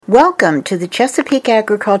Welcome to the Chesapeake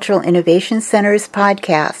Agricultural Innovation Center's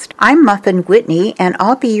podcast. I'm Muffin Whitney, and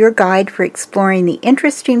I'll be your guide for exploring the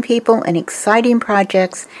interesting people and exciting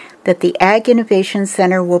projects that the Ag Innovation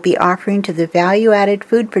Center will be offering to the value-added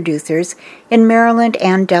food producers in Maryland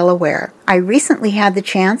and Delaware. I recently had the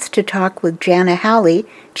chance to talk with Janna Howley,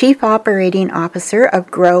 Chief Operating Officer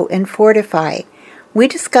of Grow Fortify. We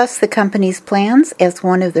discussed the company's plans as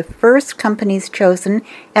one of the first companies chosen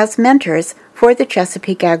as mentors for the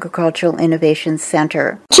Chesapeake Agricultural Innovation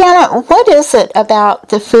Center. Janna, what is it about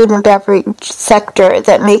the food and beverage sector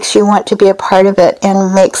that makes you want to be a part of it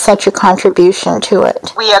and make such a contribution to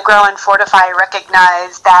it? We at Grow Fortify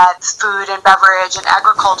recognize that food and beverage and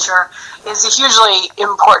agriculture is a hugely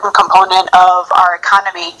important component of our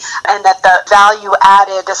economy, and that the value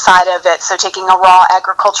added side of it, so taking a raw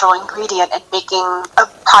agricultural ingredient and making a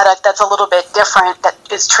product that's a little bit different, that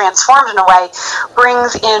is transformed in a way,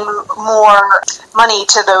 brings in more money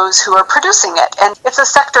to those who are producing it. And it's a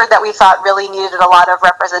sector that we thought really needed a lot of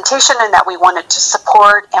representation and that we wanted to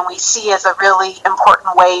support, and we see as a really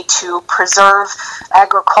important way to preserve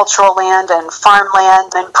agricultural land and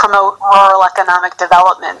farmland and promote rural economic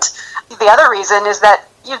development. The other reason is that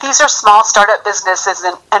these are small startup businesses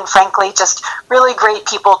and frankly just really great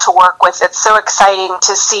people to work with. It's so exciting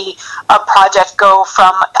to see a project go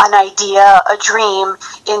from an idea, a dream,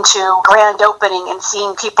 into grand opening and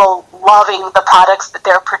seeing people loving the products that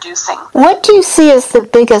they're producing. What do you see as the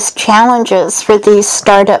biggest challenges for these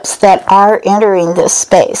startups that are entering this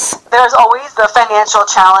space? There's always the financial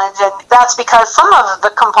challenge, and that's because some of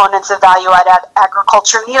the components of value-added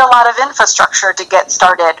agriculture need a lot of infrastructure to get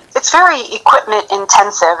started. It's very equipment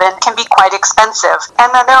intensive and can be quite expensive.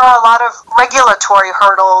 And then there are a lot of regulatory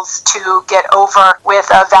hurdles to get over with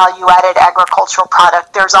a value-added agricultural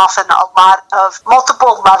product. There's often a lot of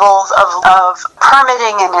multiple levels of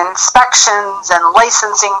permitting and inspections and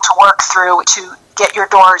licensing to work through to get your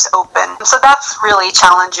doors open. So that's really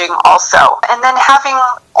challenging also. And then having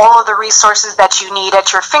all of the resources that you need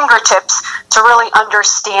at your fingertips to really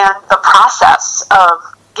understand the process of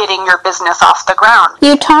getting your business off the ground.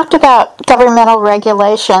 You talked about governmental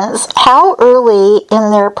regulations. How early in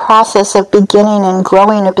their process of beginning and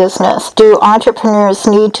growing a business do entrepreneurs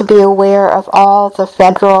need to be aware of all the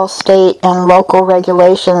federal, state, and local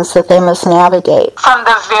regulations that they must navigate? From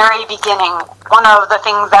the very beginning, one of the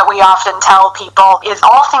things that we often tell people is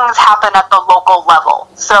all things happen at the local level.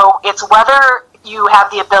 So it's whether you have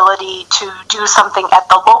the ability to do something at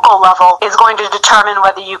the local level is going to determine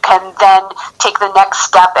whether you can then take the next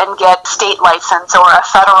step and get state license or a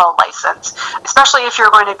federal license. Especially if you're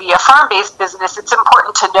going to be a farm-based business, it's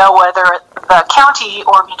important to know whether the county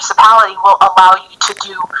or municipality will allow you to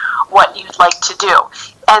do what you'd like to do.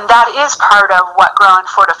 And that is part of what Grow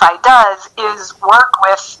Fortify does, is work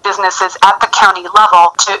with businesses at the county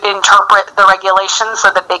level to interpret the regulations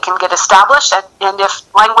so that they can get established. And if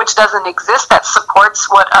language doesn't exist that supports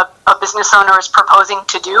what a business owner is proposing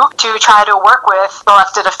to do, to try to work with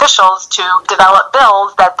elected officials to develop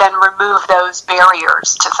bills that then remove those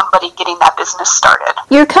barriers to somebody getting that business started.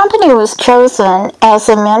 Your company was chosen as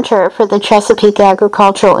a mentor for the Chesapeake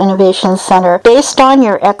Agricultural Innovation Center based on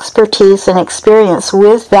your expertise and experience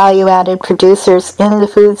with value-added producers in the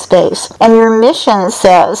food space. And your mission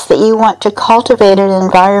says that you want to cultivate an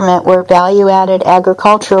environment where value-added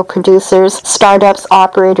agricultural producers, startups,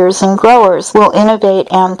 operators, and growers will innovate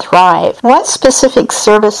and thrive. What specific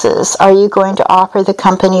services are you going to offer the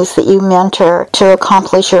companies that you mentor to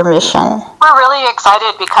accomplish your mission? We're really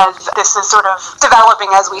excited because this is sort of developing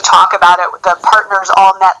as we talk about it. The partners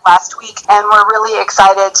all met last week, and we're really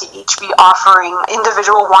excited to each be offering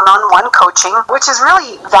individual one-on-one coaching, which is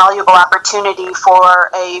really a valuable opportunity for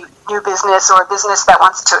a new business or a business that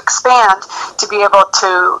wants to expand to be able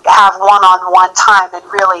to have one-on-one time and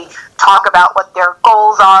really talk about what their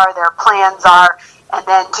goals are, their plans are, and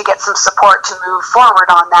then to get some support to move forward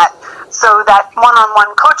on that. So that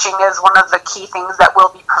one-on-one coaching is one of the key things that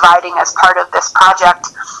we'll be providing as part of this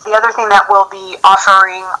project. The other thing that we'll be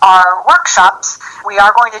offering are workshops. We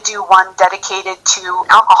are going to do one dedicated to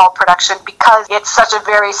alcohol production because it's such a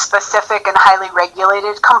very specific and highly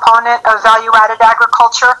regulated component of value-added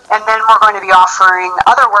agriculture. And then we're going to be offering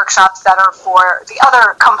other workshops that are for the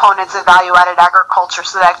other components of value-added agriculture.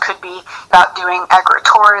 So that could be about doing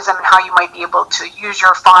agritourism and how you might be able to use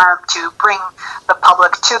your farm to bring the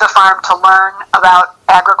public to the farm to learn about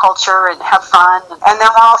agriculture and have fun. And then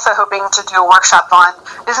we're also hoping to do a workshop on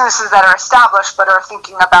businesses that are established but are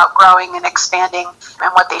thinking about growing and expanding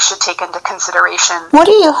and what they should take into consideration. What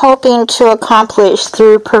are you hoping to accomplish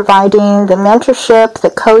through providing the mentorship, the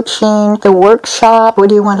coaching, the workshop? What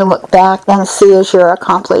do you want to look back and see as your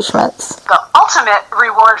accomplishments? The ultimate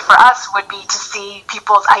reward for us would be to see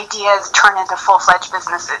people's ideas turn into full-fledged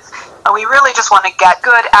businesses. We really just want to get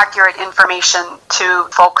good, accurate information to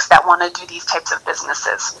folks that want to do these types of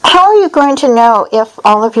businesses. How are you going to know if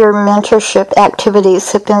all of your mentorship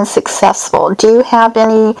activities have been successful? Do you have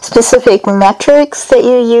any specific metrics that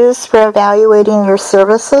you use for evaluating your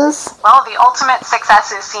services? Well, the ultimate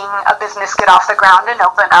success is seeing a business get off the ground and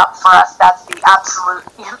open up. For us, that's the absolute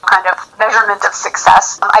kind of measurement of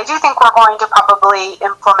success. I do think we're going to probably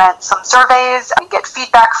implement some surveys and get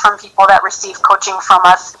feedback from people that receive coaching from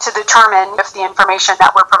us to determine if the information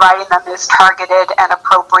that we're providing them is targeted and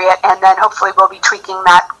appropriate, and then hopefully we'll be tweaking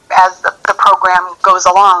that as the program goes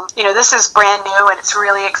along. This is brand new and it's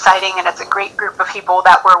really exciting, and it's a great group of people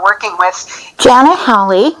that we're working with. Janna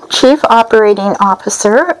Howley, Chief Operating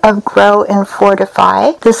Officer of Grow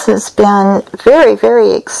Fortify. This has been very,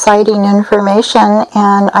 very exciting information,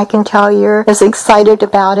 and I can tell you're as excited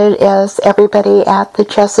about it as everybody at the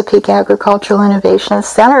Chesapeake Agricultural Innovation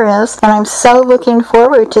Center is, and I'm so looking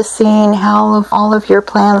forward to seeing how all of your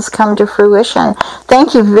plans come to fruition.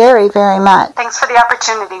 Thank you very, very much. Thanks for the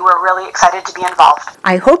opportunity. We're really excited to be involved.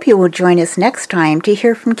 I hope you will join us next time to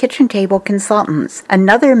hear from Kitchen Table Consultants,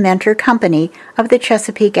 another mentor company of the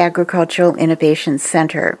Chesapeake Agricultural Innovation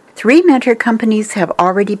Center. 3 mentor companies have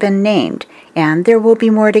already been named, and there will be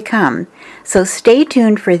more to come. So stay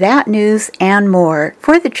tuned for that news and more.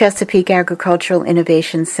 For the Chesapeake Agricultural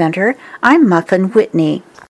Innovation Center, I'm Muffin Whitney.